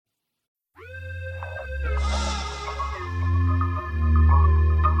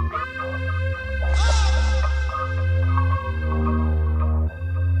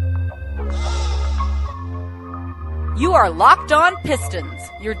are Locked On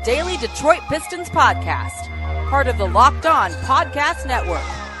Pistons, your daily Detroit Pistons podcast. Part of the Locked On Podcast Network,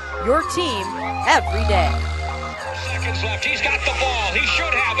 your team every day. Seconds left. He's got the ball. He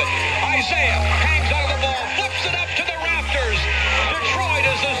should have it. Isaiah hangs on the ball, flips it up to the rafters. Detroit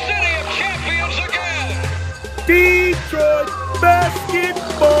is the city of champions again. Detroit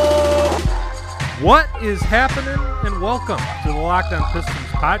basketball. What is happening? And welcome to the Locked On Pistons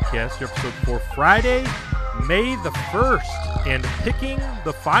podcast, your episode for Friday, May the 1st, and picking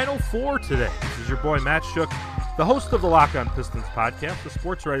the Final Four today. This is your boy Matt Shook, the host of the Locked On Pistons podcast, the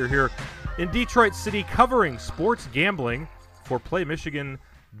sports writer here in Detroit City, covering sports gambling for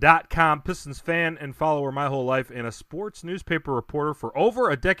PlayMichigan.com. Pistons fan and follower my whole life, and a sports newspaper reporter for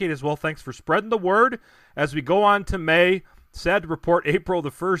over a decade as well. Thanks for spreading the word as we go on to May. Sad to report April the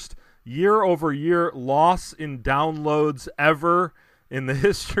 1st, year-over-year loss in downloads ever in the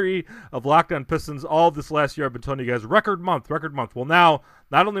history of Locked On Pistons. All this last year I've been telling you guys, record month. Well, now,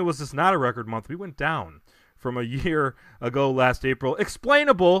 not only was this not a record month, we went down from a year ago last April.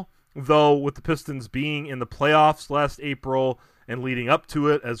 Explainable, though, with the Pistons being in the playoffs last April and leading up to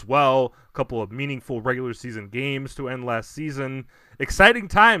it as well. A couple of meaningful regular season games to end last season. Exciting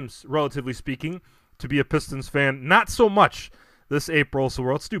times, relatively speaking, to be a Pistons fan. Not so much this April, so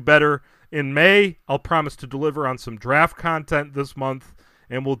let's do better in May. I'll promise to deliver on some draft content this month,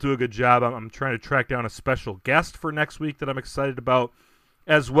 and we'll do a good job. I'm trying to track down a special guest for next week that I'm excited about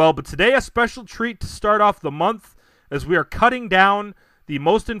as well. But today, a special treat to start off the month as we are cutting down the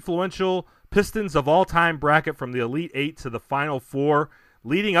most influential Pistons of all time bracket from the Elite Eight to the Final Four,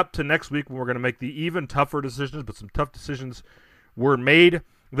 leading up to next week when we're going to make the even tougher decisions, but some tough decisions were made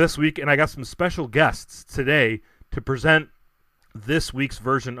this week, and I got some special guests today to present this week's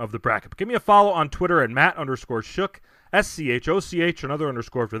version of the bracket. Give me a follow on Twitter at Matt_Shook, SCHOCH, another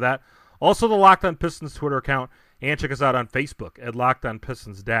underscore after that. Also the Locked On Pistons Twitter account, and check us out on Facebook at Locked On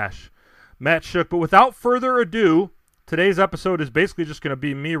Pistons Matt Shook. But without further ado, today's episode is basically just going to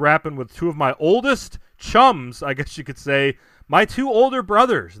be me rapping with two of my oldest chums, I guess you could say, my two older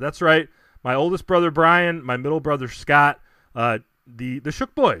brothers. That's right, my oldest brother Brian, my middle brother Scott. The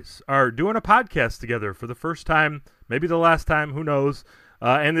Shook Boys are doing a podcast together for the first time, maybe the last time, who knows.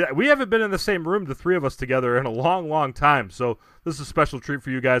 And we haven't been in the same room, the three of us together, in a long, long time. So this is a special treat for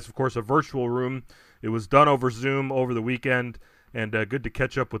you guys. Of course, a virtual room. It was done over Zoom over the weekend, and good to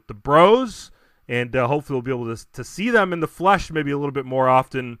catch up with the bros. And hopefully we'll be able to see them in the flesh maybe a little bit more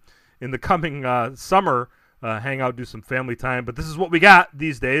often in the coming summer. Hang out, do some family time. But this is what we got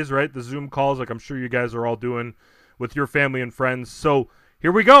these days, right? The Zoom calls, like I'm sure you guys are all doing with your family and friends. So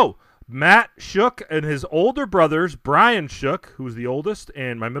here we go. Matt Shook and his older brothers, Brian Shook, who's the oldest,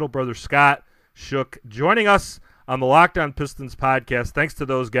 and my middle brother, Scott Shook, joining us on the Locked On Pistons podcast. Thanks to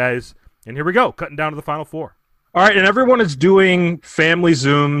those guys. And here we go, cutting down to the Final Four. All right, and everyone is doing family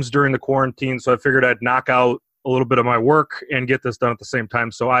Zooms during the quarantine, so I figured I'd knock out a little bit of my work and get this done at the same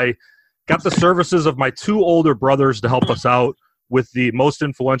time. So I got the services of my two older brothers to help us out with the most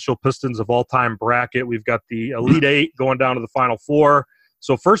influential Pistons of all time bracket. We've got the Elite Eight going down to the Final Four.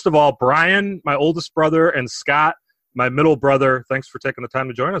 So first of all, Brian, my oldest brother, and Scott, my middle brother, thanks for taking the time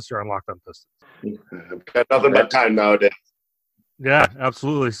to join us here on Locked On Pistons. I've got nothing but time nowadays. Yeah,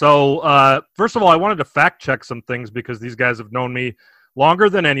 absolutely. So first of all, I wanted to fact check some things because these guys have known me longer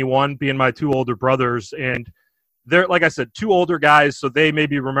than anyone, being my two older brothers. And they're, like I said, two older guys, so they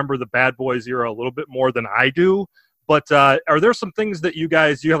maybe remember the Bad Boys era a little bit more than I do. But are there some things that you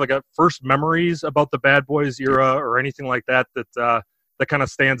have like a first memories about the Bad Boys era or anything like that that kind of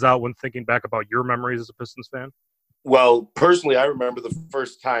stands out when thinking back about your memories as a Pistons fan? Well, personally, I remember the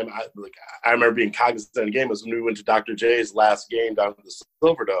first time I remember being cognizant of the game was when we went to Dr. J's last game down at the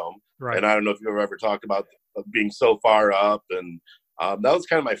Silverdome. Right. And I don't know if you've ever talked about being so far up. And that was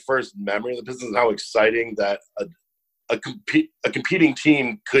kind of my first memory of the Pistons and how exciting that a competing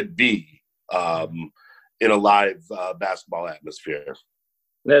team could be in a live basketball atmosphere.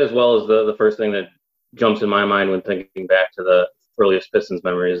 That, as well as the first thing that jumps in my mind when thinking back to the earliest Pistons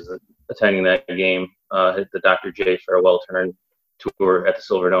memories, is attending that game, the Dr. J farewell turn tour at the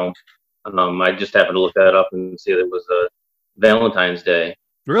Silverdome. I just happened to look that up and see that it was a Valentine's Day.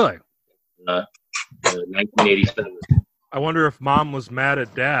 Really? 1987. I wonder if Mom was mad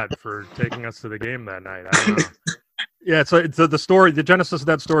at Dad for taking us to the game that night. I don't know. Yeah, so the story, the genesis of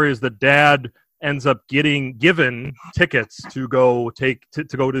that story is that Dad ends up getting given tickets to go to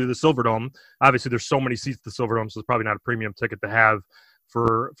the Silverdome. Obviously, there's so many seats at the Silverdome, so it's probably not a premium ticket to have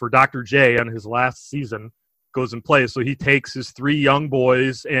for Dr. J on his last season. Goes and plays, so he takes his three young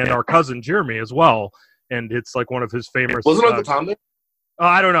boys and our cousin Jeremy as well, and it's like one of his famous. Wasn't Uncle Tom there?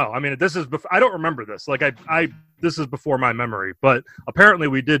 I don't know. I mean, this is I don't remember this. Like this is before my memory, but apparently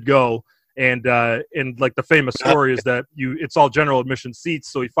we did go. And like the famous story is that it's all general admission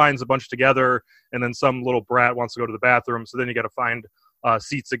seats. So he finds a bunch together, and then some little brat wants to go to the bathroom. So then you got to find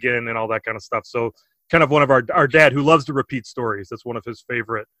seats again and all that kind of stuff. So kind of one of our dad who loves to repeat stories. That's one of his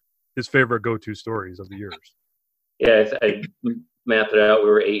favorite go-to stories of the years. Yeah, I mathed it out. We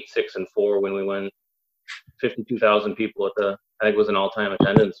were 8, 6, and 4 when we went. 52,000 people at I think it was an all-time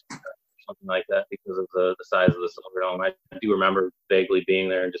attendance, something like that, because of the size of the Silverdome. I do remember vaguely being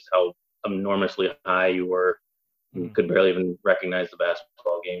there and just how enormously high you were. You could barely even recognize the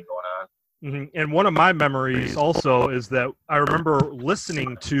basketball game going on. Mm-hmm. And one of my memories also is that I remember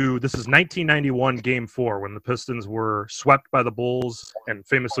listening to, this is 1991 Game 4 when the Pistons were swept by the Bulls and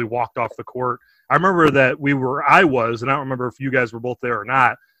famously walked off the court. I remember that I was, and I don't remember if you guys were both there or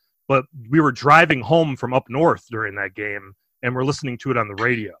not, but we were driving home from up north during that game, and we're listening to it on the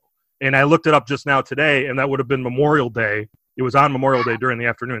radio. And I looked it up just now today, and that would have been Memorial Day. It was on Memorial Day during the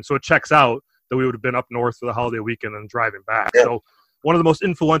afternoon. So it checks out that we would have been up north for the holiday weekend and driving back. Yeah. So one of the most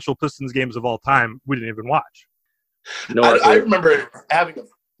influential Pistons games of all time, we didn't even watch. No, I remember having a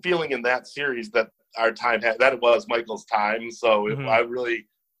feeling in that series that our time that it was Michael's time. So I really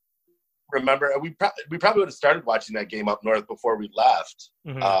remember we probably would have started watching that game up north before we left,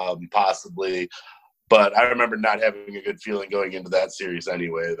 possibly. But I remember not having a good feeling going into that series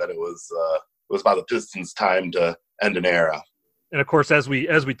anyway, that it was about the Pistons' time to end an era. And of course, as we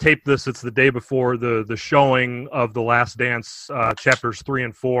tape this, it's the day before the showing of The Last Dance, chapters 3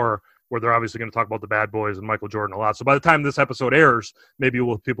 and 4, where they're obviously going to talk about the Bad Boys and Michael Jordan a lot. So by the time this episode airs, maybe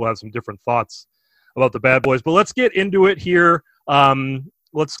people have some different thoughts about the Bad Boys. But let's get into it here.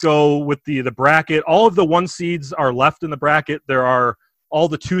 Let's go with the bracket. All of the 1 seeds are left in the bracket. There are all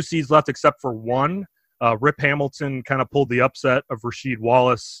the 2 seeds left except for 1. Rip Hamilton kind of pulled the upset of Rasheed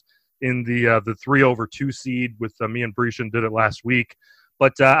Wallace in the 3/2 seed with me and Brescian did it last week.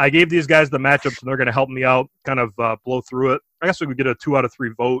 But I gave these guys the matchups, and they're going to help me out kind of blow through it. I guess we could get a 2 out of 3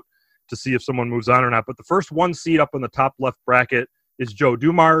 vote to see if someone moves on or not. But the first 1 seed up in the top left bracket is Joe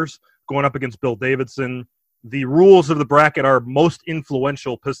Dumars going up against Bill Davidson. The rules of the bracket are most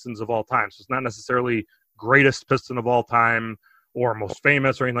influential Pistons of all time. So it's not necessarily greatest Piston of all time or most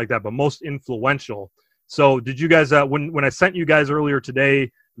famous or anything like that, but most influential. So did you guys, when I sent you guys earlier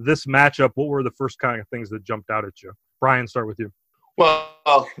today this matchup, what were the first kind of things that jumped out at you? Brian, start with you. Well,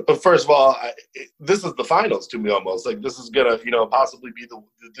 first of all, this is the finals to me almost. Like, this is going to, possibly be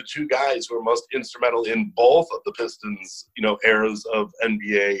the 2 guys who are most instrumental in both of the Pistons, eras of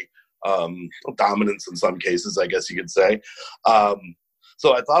NBA dominance in some cases, I guess you could say.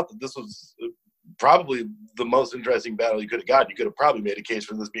 So I thought that this was probably the most interesting battle you could have gotten. You could have probably made a case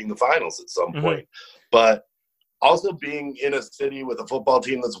for this being the finals at some point. But also being in a city with a football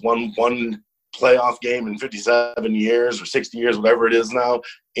team that's won one playoff game in 57 years or 60 years, whatever it is now,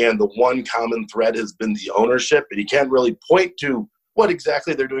 and the one common thread has been the ownership, and you can't really point to what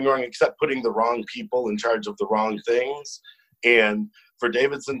exactly they're doing wrong except putting the wrong people in charge of the wrong things. And for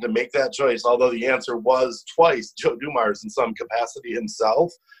Davidson to make that choice, although the answer was twice, Joe Dumars in some capacity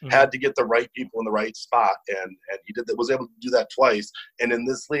himself had to get the right people in the right spot, and he was able to do that twice. And in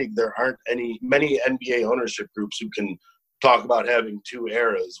this league, there aren't many NBA ownership groups who can talk about having 2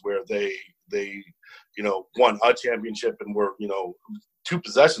 eras where they won a championship and were 2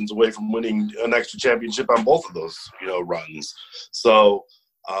 possessions away from winning an extra championship on both of those runs. So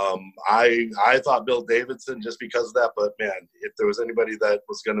I thought Bill Davidson just because of that, but man, if there was anybody that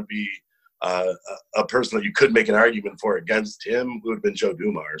was going to be a person that you could make an argument for against him, it would have been Joe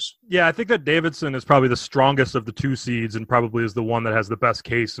Dumars. Yeah, I think that Davidson is probably the strongest of the 2 seeds and probably is the one that has the best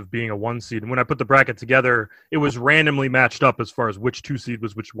case of being a 1 seed. And when I put the bracket together, it was randomly matched up as far as which 2 seed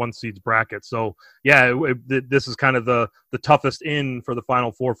was which 1 seed's bracket. So yeah, this is kind of the toughest in for the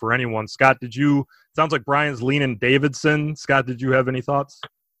Final Four for anyone. Scott, sounds like Brian's leaning Davidson. Scott, did you have any thoughts?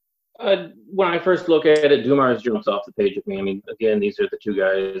 When I first look at it, Dumars jumps off the page with me. I mean, again, these are the 2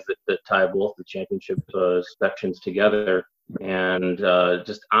 guys that tie both the championship sections together. And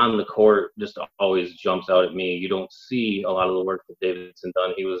just on the court, just always jumps out at me. You don't see a lot of the work that Davidson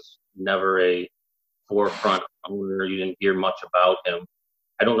done. He was never a forefront owner. You didn't hear much about him.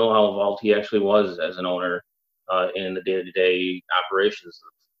 I don't know how involved he actually was as an owner in the day-to-day operations.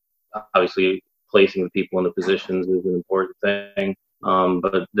 Obviously, placing the people in the positions is an important thing.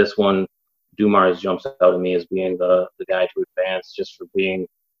 But this one, Dumars jumps out at me as being the guy to advance just for being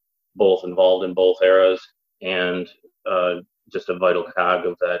both involved in both eras and just a vital cog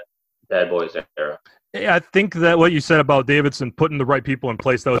of that Bad Boys era. I think that what you said about Davidson putting the right people in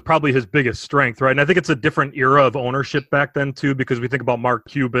place, that was probably his biggest strength, right? And I think it's a different era of ownership back then, too, because we think about Mark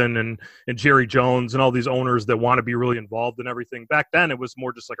Cuban and Jerry Jones and all these owners that want to be really involved in everything. Back then, it was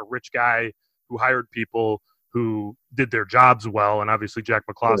more just like a rich guy who hired people who did their jobs well, and obviously Jack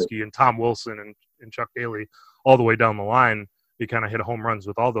McCloskey and Tom Wilson and Chuck Daly all the way down the line. He kind of hit home runs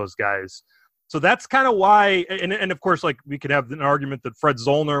with all those guys. So that's kind of why, and of course, like we could have an argument that Fred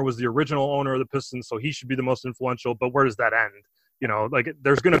Zollner was the original owner of the Pistons, so he should be the most influential. But where does that end? You know, like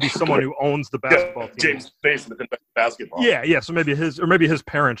there's going to be someone who owns the basketball team. James Naismith in basketball. Yeah. So maybe his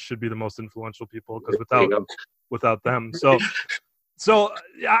parents should be the most influential people because without them. So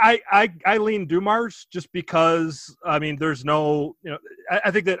I lean Dumars just because I mean there's no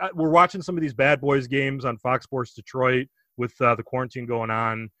I think that we're watching some of these Bad Boys games on Fox Sports Detroit with the quarantine going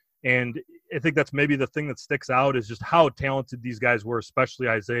on. And I think that's maybe the thing that sticks out is just how talented these guys were, especially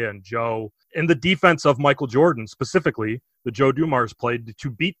Isaiah and Joe. And the defense of Michael Jordan, specifically, the Joe Dumars played to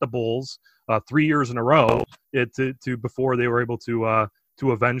beat the Bulls 3 years in a row to before they were able to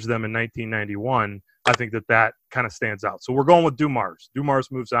avenge them in 1991. I think that kind of stands out. So we're going with Dumars.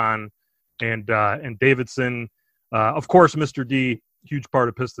 Dumars moves on. And Davidson, of course, Mr. D, huge part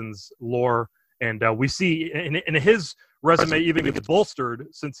of Pistons lore. And we see in his resume even gets bolstered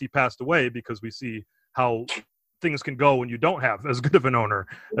since he passed away because we see how things can go when you don't have as good of an owner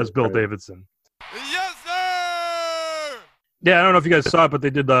as Bill Davidson. Yes, sir! Yeah, I don't know if you guys saw it, but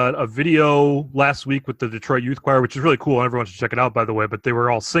they did a video last week with the Detroit Youth Choir, which is really cool, and everyone should check it out, by the way. But they were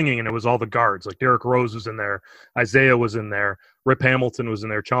all singing, and it was all the guards. Like Derrick Rose was in there, Isaiah was in there, Rip Hamilton was in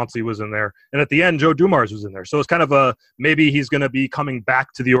there, Chauncey was in there, and at the end, Joe Dumars was in there. So it's kind of maybe he's going to be coming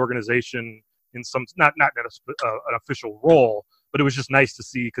back to the organization in some not an official role, but it was just nice to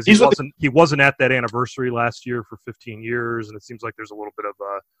see because he wasn't at that anniversary last year for 15 years, and it seems like there's a little bit of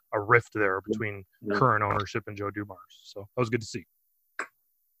a rift there between current ownership and Joe Dumars. So that was good to see.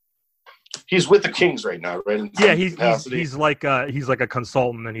 He's with the Kings right now, right? Yeah, he's like a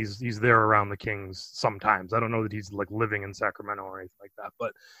consultant, and he's there around the Kings sometimes. I don't know that he's like living in Sacramento or anything like that,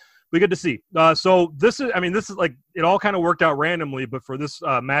 but we good to see. So this is like it all kind of worked out randomly, but for this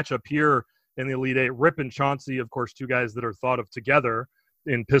matchup here in the Elite Eight, Rip and Chauncey, of course, two guys that are thought of together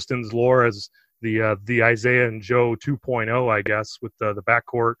in Pistons lore as the Isaiah and Joe 2.0, I guess, with the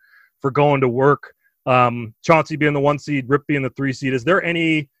backcourt for going to work. Chauncey being the 1 seed, Rip being the 3 seed. Is there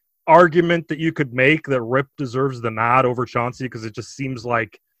any argument that you could make that Rip deserves the nod over Chauncey? Because it just seems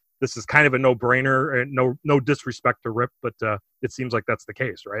like this is kind of a no-brainer, and no disrespect to Rip, but it seems like that's the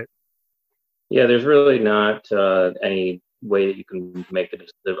case, right? Yeah, there's really not any way that you can make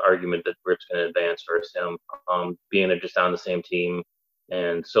the argument that Rip's going to advance versus him, being just on the same team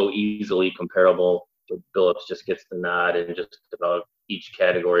and so easily comparable. Billups just gets the nod in just about each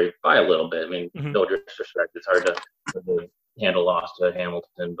category by a little bit. I mean, no disrespect, it's hard to handle loss to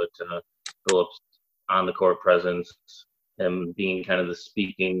Hamilton, but Billups on the court presence, him being kind of the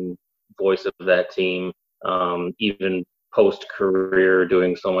speaking voice of that team, even post-career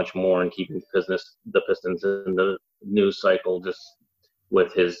doing so much more and keeping the Pistons in the news cycle just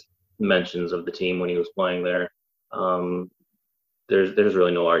with his mentions of the team when he was playing there. There's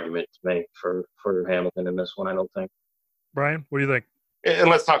really no argument to make for Hamilton in this one, I don't think. Brian, what do you think? And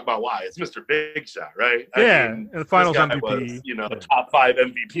let's talk about why. It's Mr. Big Shot, right? And the finals MVP. Was, top 5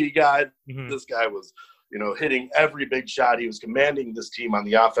 MVP guy. This guy was, hitting every big shot. He was commanding this team on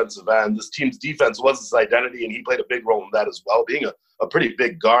the offensive end. This team's defense was his identity, and he played a big role in that as well, being a pretty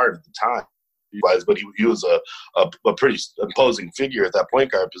big guard at the time. But he was a pretty imposing figure at that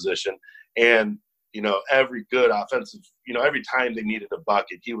point guard position. And, every good offensive, every time they needed a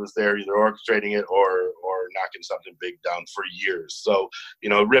bucket, he was there either orchestrating it or knocking something big down for years. So,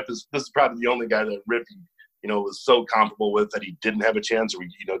 this is probably the only guy that Rip, was so comfortable with that he didn't have a chance, or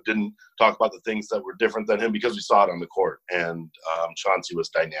didn't talk about the things that were different than him because we saw it on the court. And Chauncey was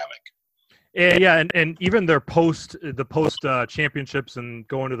dynamic. And even their post championships and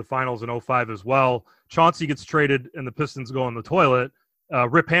going to the finals in 2005 as well, Chauncey gets traded and the Pistons go in the toilet.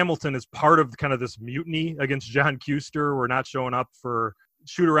 Rip Hamilton is part of kind of this mutiny against John Kuester. We're not showing up for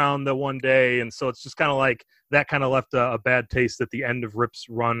shoot around the one day. And so it's just kind of like that kind of left a bad taste at the end of Rip's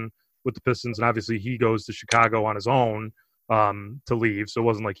run with the Pistons. And obviously he goes to Chicago on his own to leave. So it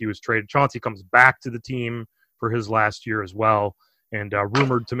wasn't like he was traded. Chauncey comes back to the team for his last year as well. And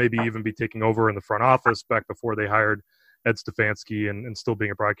rumored to maybe even be taking over in the front office back before they hired Ed Stefanski and still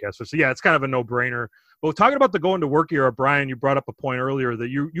being a broadcaster. So, yeah, it's kind of a no-brainer. But talking about the going to work era, Brian, you brought up a point earlier that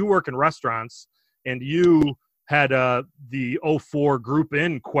you work in restaurants, and you had the 04 group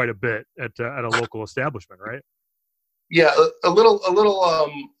in quite a bit at a local establishment, right? Yeah, a little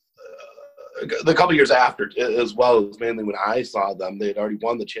the couple years after as well, as mainly when I saw them, they had already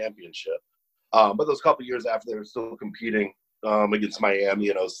won the championship. But those couple years after, they were still competing against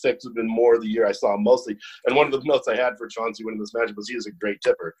Miami. 06 had been more the year I saw him mostly. And one of the notes I had for Chauncey winning this matchup was he is a great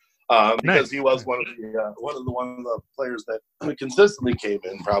tipper. Because he was one of the players that consistently came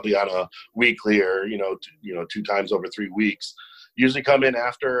in probably on a weekly or 2 times over 3 weeks. Usually come in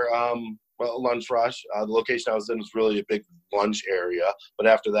after lunch rush. The location I was in was really a big lunch area, but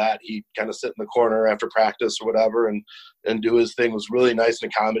after that he'd kind of sit in the corner after practice or whatever and do his thing. It was really nice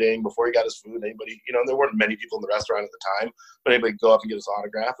and accommodating. Before he got his food, anybody, there weren't many people in the restaurant at the time, but anybody could go up and get his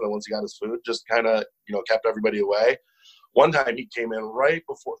autograph, and then once he got his food, just kind of kept everybody away. One time he came in right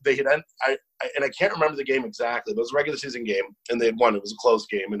before they had ended, and I can't remember the game exactly, but it was a regular season game, and they had won. It was a close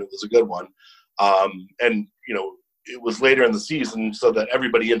game, and it was a good one. And it was later in the season, so that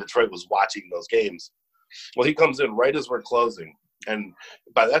everybody in Detroit was watching those games. Well, he comes in right as we're closing, and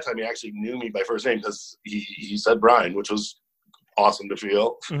by that time he actually knew me by first name because he said Brian, which was awesome to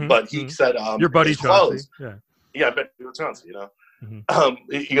feel. Mm-hmm, but he said, "Your buddy Chauncey." Yeah, I bet it was Chauncey.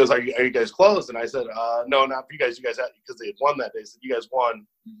 Mm-hmm. He goes, are you guys closed? And I said, no, not for you guys. You guys, because they had won that day. He said, you guys won.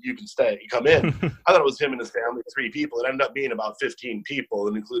 You can stay. You come in. I thought it was him and his family, 3 people. It ended up being about 15 people.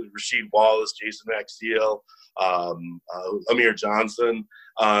 It included Rasheed Wallace, Jason Maxiel, Amir Johnson,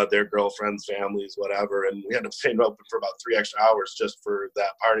 their girlfriends, families, whatever. And we ended up staying open for about 3 extra hours just for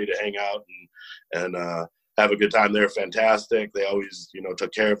that party to hang out and have a good time. They were fantastic. They always,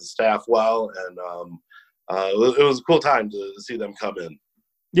 took care of the staff well. And, it was a cool time to see them come in.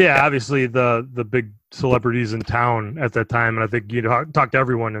 Yeah, obviously the big celebrities in town at that time, and I think you talk to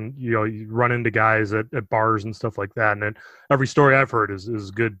everyone, and you run into guys at bars and stuff like that. And then every story I've heard is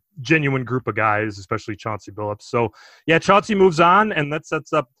a good, genuine group of guys, especially Chauncey Billups. So yeah, Chauncey moves on, and that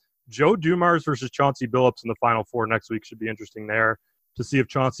sets up Joe Dumars versus Chauncey Billups in the Final Four next week. Should be interesting there to see if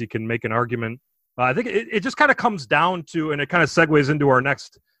Chauncey can make an argument. I think it just kind of comes down to, and it kind of segues into our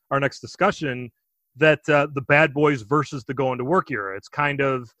next discussion, that the bad boys versus the going to work era. It's kind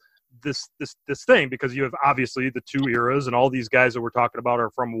of this thing, because you have obviously the 2 eras, and all these guys that we're talking about are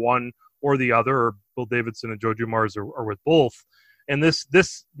from one or the other, or Bill Davidson and Joe Dumars are with both. And this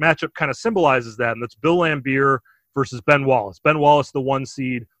matchup kind of symbolizes that, and that's Bill Laimbeer versus Ben Wallace. Ben Wallace, the 1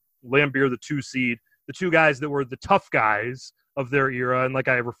 seed, Laimbeer, the 2 seed, the 2 guys that were the tough guys of their era, and like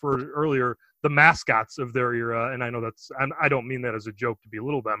I referred earlier, the mascots of their era. And I know I don't mean that as a joke to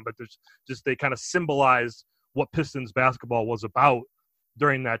belittle them, but there's just, they kind of symbolize what Pistons basketball was about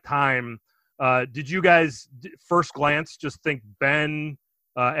during that time. Did you guys first glance just think Ben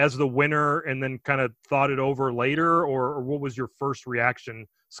as the winner and then kind of thought it over later, or what was your first reaction,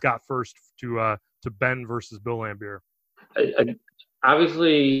 Scott, first to Ben versus Bill Laimbeer?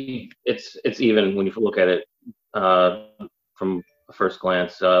 Obviously it's even when you look at it from first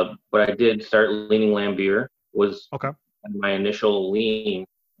glance, but I did start leaning Laimbeer was my initial lean,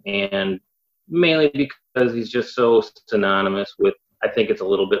 and mainly because he's just so synonymous with, I think it's a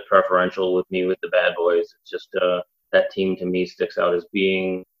little bit preferential with me with the Bad Boys. It's just that team to me sticks out as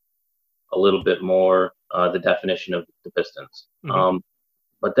being a little bit more the definition of the Pistons. Mm-hmm.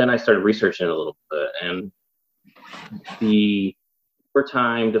 But then I started researching it a little bit, and the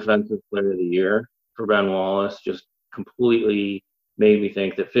overtime defensive player of the year for Ben Wallace just completely made me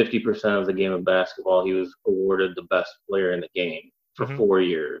think that 50% of the game of basketball, he was awarded the best player in the game for 4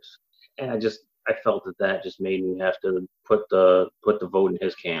 years. And I felt that just made me have to put the vote in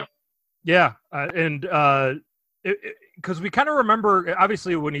his camp. Yeah. Because we kind of remember,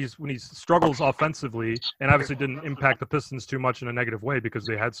 obviously, when he struggles offensively, and obviously didn't impact the Pistons too much in a negative way because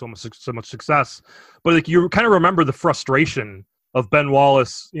they had so much success. But like, you kind of remember the frustration of Ben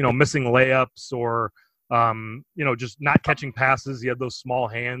Wallace, missing layups or, just not catching passes. He had those small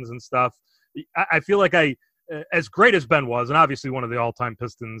hands and stuff. I feel like as great as Ben was, and obviously one of the all-time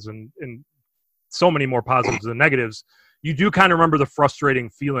Pistons and so many more positives than negatives, you do kind of remember the frustrating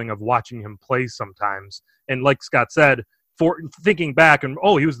feeling of watching him play sometimes. And like Scott said, for thinking back, and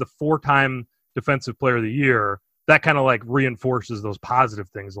he was the 4-time defensive player of the year, that kind of like reinforces those positive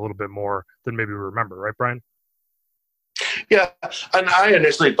things a little bit more than maybe we remember, right, Brian? Yeah, and I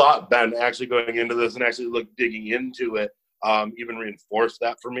initially thought Ben, actually going into this and actually digging into it, even reinforced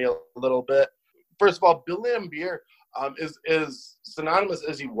that for me a little bit. First of all, Bill Laimbeer is synonymous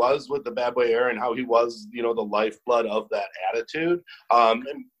as he was with the Bad Boy era and how he was, the lifeblood of that attitude, and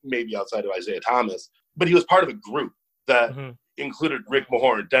maybe outside of Isaiah Thomas. But he was part of a group that included Rick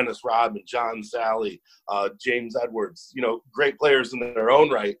Mahorn, Dennis Rodman, John Sally, James Edwards, great players in their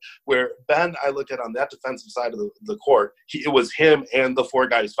own right, where Ben, I looked at on that defensive side of the court, it was him and the 4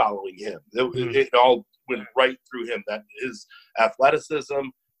 guys following him. It all went right through him. That his athleticism,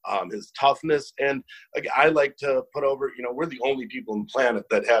 his toughness. And like, I like to put over, we're the only people on the planet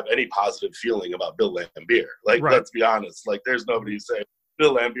that have any positive feeling about Bill Laimbeer. Like, right. Let's be honest. Like, there's nobody who say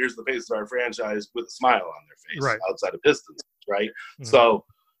Bill Laimbeer's the face of our franchise with a smile on their face, right, outside of Pistons, right? Mm-hmm. So,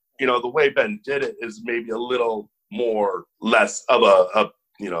 the way Ben did it is maybe a little less of a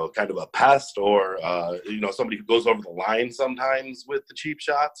kind of a pest or, somebody who goes over the line sometimes with the cheap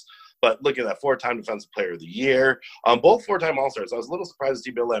shots. But look at that, 4-time Defensive Player of the Year. Both 4-time All-Stars. I was a little surprised to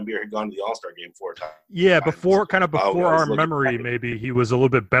see Bill Laimbeer had gone to the All-Star game 4 times. Yeah, before our memory, maybe he was a little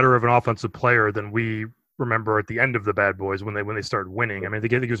bit better of an offensive player than we remember at the end of the Bad Boys when they started winning. I mean, I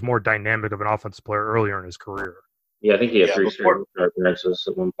think he was more dynamic of an offensive player earlier in his career. Yeah, I think he had 3 straight appearances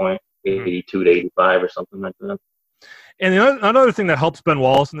at one point, 82 to 85 or something like that. And another thing that helps Ben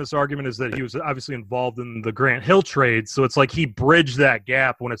Wallace in this argument is that he was obviously involved in the Grant Hill trade. So it's like he bridged that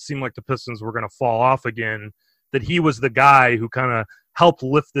gap when it seemed like the Pistons were going to fall off again, that he was the guy who kind of helped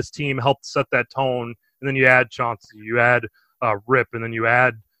lift this team, helped set that tone. And then you add Chauncey, you add Rip, and then you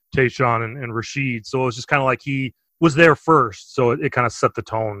add Tayshaun and Rasheed. So it was just kind of like he was there first. So it kind of set the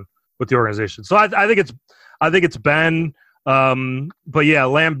tone with the organization. So I think it's Ben. But yeah,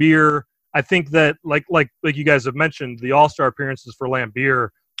 Laimbeer, I think that like you guys have mentioned, the All-Star appearances for Laimbeer,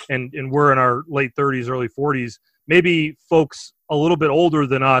 and we're in our late 30s, early 40s. Maybe folks a little bit older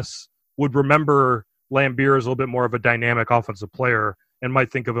than us would remember Laimbeer as a little bit more of a dynamic offensive player and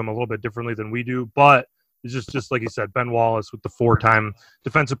might think of him a little bit differently than we do. But it's just like you said, Ben Wallace with the 4-time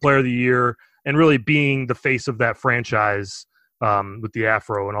Defensive Player of the Year and really being the face of that franchise. With the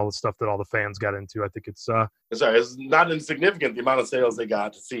afro and all the stuff that all the fans got into. I think it's not insignificant the amount of sales they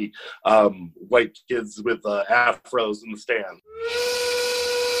got to see white kids with afros in the stand.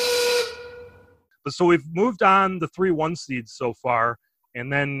 But so we've moved on the 3-1 seeds so far,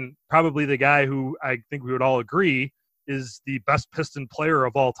 and then probably the guy who I think we would all agree is the best Piston player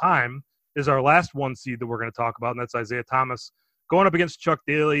of all time is our last 1 seed that we're going to talk about, and that's Isaiah Thomas going up against Chuck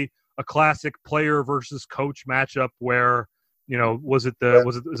Daly, a classic player versus coach matchup where is it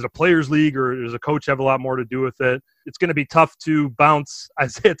a players league or does a coach have a lot more to do with it? It's going to be tough to bounce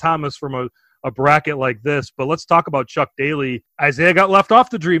Isaiah Thomas from a bracket like this, but let's talk about Chuck Daly. Isaiah got left off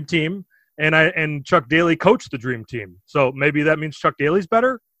the dream team and Chuck Daly coached the dream team. So maybe that means Chuck Daly's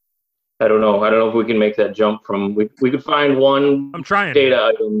better? I don't know if we can make that jump from we could find one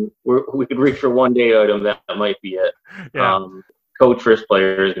data item. We could reach for one data item that might be it. Yeah. Coach versus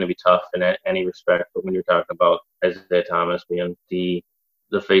player is going to be tough in any respect, but when you're talking about Isaiah Thomas being the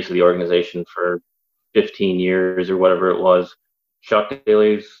face of the organization for 15 years or whatever it was, Chuck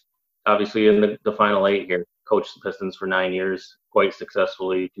Daly's obviously in the final 8 here, coached the Pistons for 9 years, quite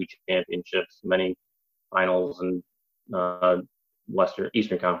successfully, 2 championships, many finals and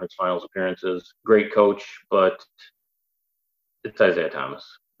Eastern Conference Finals appearances. Great coach, but it's Isaiah Thomas.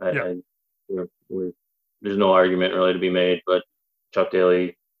 There's no argument really to be made, but Chuck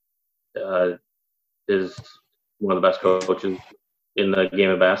Daly is one of the best coaches in the game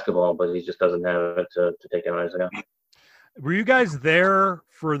of basketball, but he just doesn't have it to take on Isaiah. Were you guys there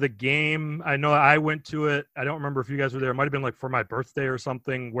for the game? I know I went to it. I don't remember if you guys were there. It might have been like for my birthday or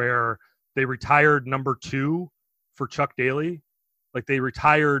something where they retired number 2 for Chuck Daly. Like they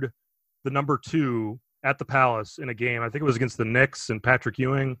retired the number 2 at the Palace in a game. I think it was against the Knicks and Patrick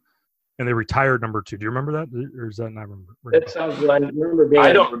Ewing. And they retired number 2. Do you remember that, or is that not remember? That sounds like I remember.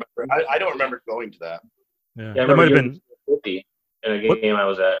 I don't remember. I don't remember going to that. Yeah, that might have been 50 in a game I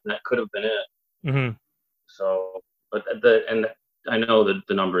was at, and that could have been it. Mm-hmm. So, but I know that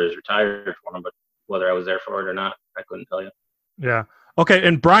the number is retired for him, but whether I was there for it or not, I couldn't tell you. Yeah. Okay.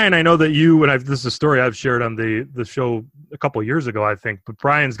 And Brian, I know that you and this is a story I've shared on the show a couple of years ago, I think. But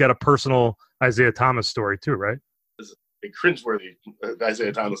Brian's got a personal Isaiah Thomas story too, right? A cringeworthy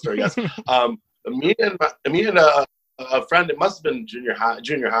Isaiah Thomas story, yes. Me and a friend, it must have been junior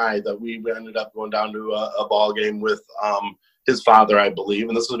high, that we ended up going down to a ball game with his father, I believe,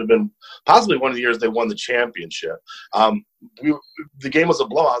 and this would have been possibly one of the years they won the championship. The game was a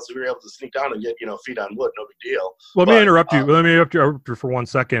blowout, so we were able to sneak down and get feet on wood, no big deal. Let me interrupt you. Let me interrupt you for 1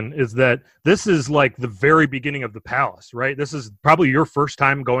 second. Is that this is like the very beginning of the Palace, right? This is probably your first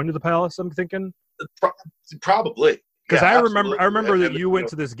time going to the Palace, I'm thinking. Probably. Because I remember that you went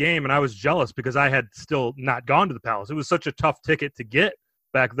to this game and I was jealous because I had still not gone to the Palace. It was such a tough ticket to get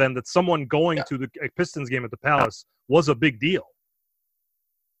back then that someone going to the Pistons game at the Palace was a big deal.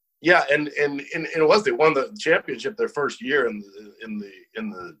 Yeah, and it was, they won the championship their first year in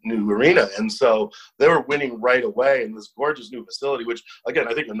the new arena, and so they were winning right away in this gorgeous new facility. Which, again,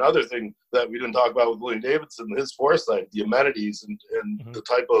 I think another thing that we didn't talk about with William Davidson, his foresight, the amenities, and the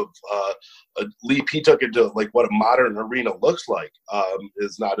type of leap he took into like what a modern arena looks like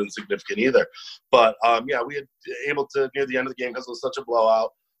is not insignificant either. But yeah, we had able to, near the end of the game, because it was such a blowout,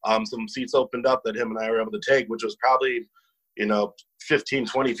 some seats opened up that him and I were able to take, which was probably 15,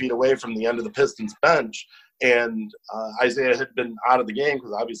 20 feet away from the end of the Pistons bench. And Isaiah had been out of the game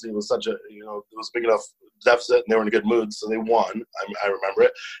because obviously it was such a, it was a big enough deficit and they were in a good mood. So they won. I remember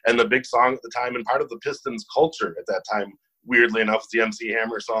it. And the big song at the time, and part of the Pistons culture at that time, weirdly enough, was the MC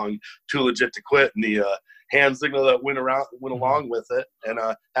Hammer song, Too Legit to Quit, and the hand signal that went along with it. And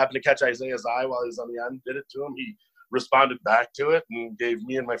happened to catch Isaiah's eye while he was on the end, did it to him. He responded back to it and gave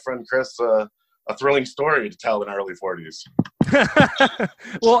me and my friend Chris a thrilling story to tell in our early 40s.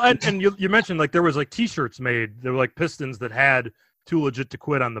 Well, and you mentioned like there was like T-shirts made. There were like Pistons that had Too Legit to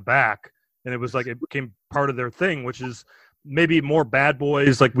Quit on the back, and it was like it became part of their thing, which is maybe more Bad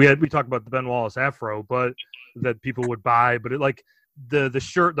Boys. Like we talked about the Ben Wallace Afro, but that people would buy. But it like the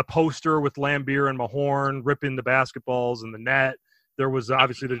shirt, the poster with Lambeer and Mahorn ripping the basketballs in the net. There was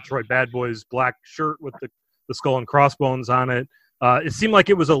obviously the Detroit Bad Boys black shirt with the skull and crossbones on it. It seemed like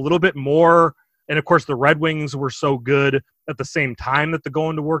it was a little bit more. And, of course, the Red Wings were so good at the same time that the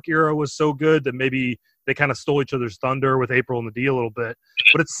Going to Work era was so good that maybe they kind of stole each other's thunder with April and the D a little bit.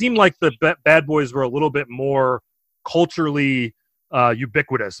 But it seemed like the Bad Boys were a little bit more culturally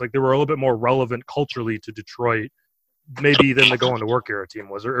ubiquitous. Like they were a little bit more relevant culturally to Detroit maybe than the Going to Work era team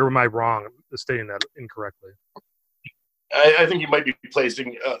was. Or am I wrong stating that incorrectly? I think you might be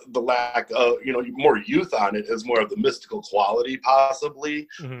placing the lack of, more youth on it as more of the mystical quality, possibly.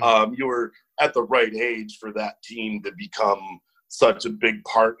 Mm-hmm. You were at the right age for that team to become such a big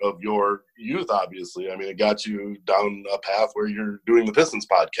part of your youth, obviously. I mean, it got you down a path where you're doing the Pistons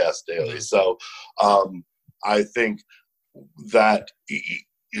podcast daily. Mm-hmm. So I think that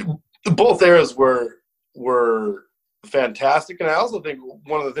both eras were fantastic, and I also think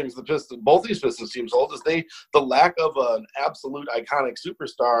one of the things both these Pistons teams hold is the lack of an absolute iconic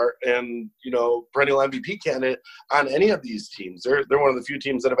superstar and perennial MVP candidate on any of these teams. They're one of the few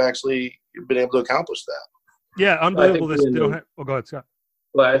teams that have actually been able to accomplish that. Yeah, unbelievable. Go ahead, Scott.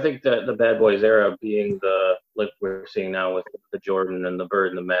 Well, I think that the Bad Boys era being like we're seeing now with the Jordan and the Bird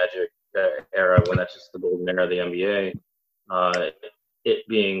and the Magic era, when that's just the golden era of the NBA, it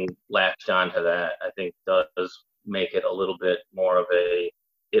being latched onto that, I think does make it a little bit more of it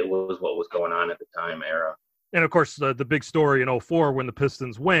was what was going on at the time era. And of course the big story in 2004 when the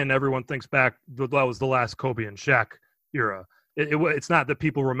Pistons win, everyone thinks back that was the last Kobe and Shaq era. It's not that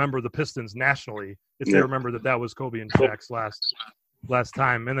people remember the Pistons nationally, it's they remember that was Kobe and Shaq's last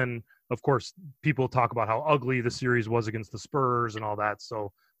time. And then of course people talk about how ugly the series was against the Spurs and all that.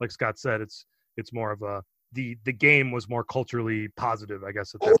 So like Scott said, it's more of the game was more culturally positive, I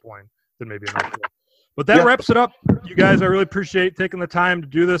guess, at that point than maybe in 2004. But that wraps it up. You guys, I really appreciate taking the time to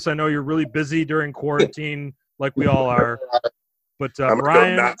do this. I know you're really busy during quarantine, like we all are. But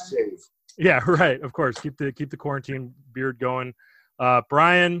Brian, not shave. Yeah, right. Of course, keep the quarantine beard going.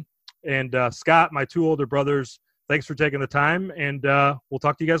 Brian and Scott, my two older brothers, thanks for taking the time, and we'll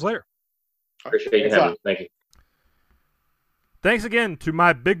talk to you guys later. Appreciate you having me. Thank you. Thanks again to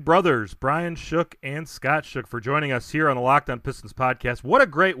my big brothers, Brian Shook and Scott Shook, for joining us here on the Locked On Pistons podcast. What a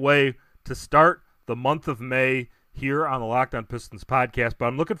great way to start the month of May here on the Locked On Pistons podcast. But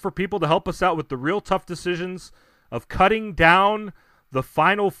I'm looking for people to help us out with the real tough decisions of cutting down the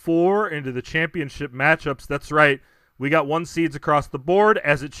Final Four into the championship matchups. That's right. We got 1 seeds across the board,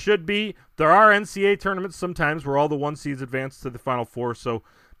 as it should be. There are NCAA tournaments sometimes where all the 1 seeds advance to the Final Four, so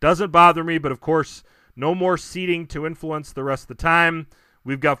doesn't bother me. But, of course, no more seeding to influence the rest of the time.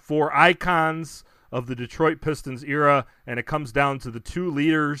 We've got 4 icons of the Detroit Pistons era, and it comes down to the 2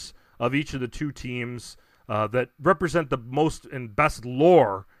 leaders of each of the 2 teams that represent the most and best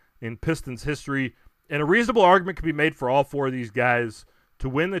lore in Pistons history. And a reasonable argument can be made for all 4 of these guys to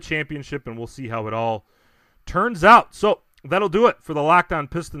win the championship, and we'll see how it all turns out. So that'll do it for the Locked On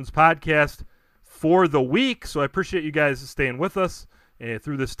Pistons podcast for the week. So I appreciate you guys staying with us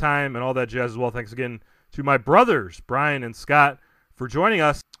through this time and all that jazz as well. Thanks again to my brothers, Brian and Scott, for joining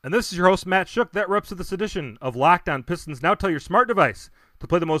us. And this is your host, Matt Shook. That wraps up this edition of Locked On Pistons. Now tell your smart device to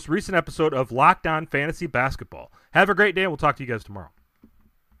play the most recent episode of Locked On Fantasy Basketball. Have a great day, and we'll talk to you guys tomorrow.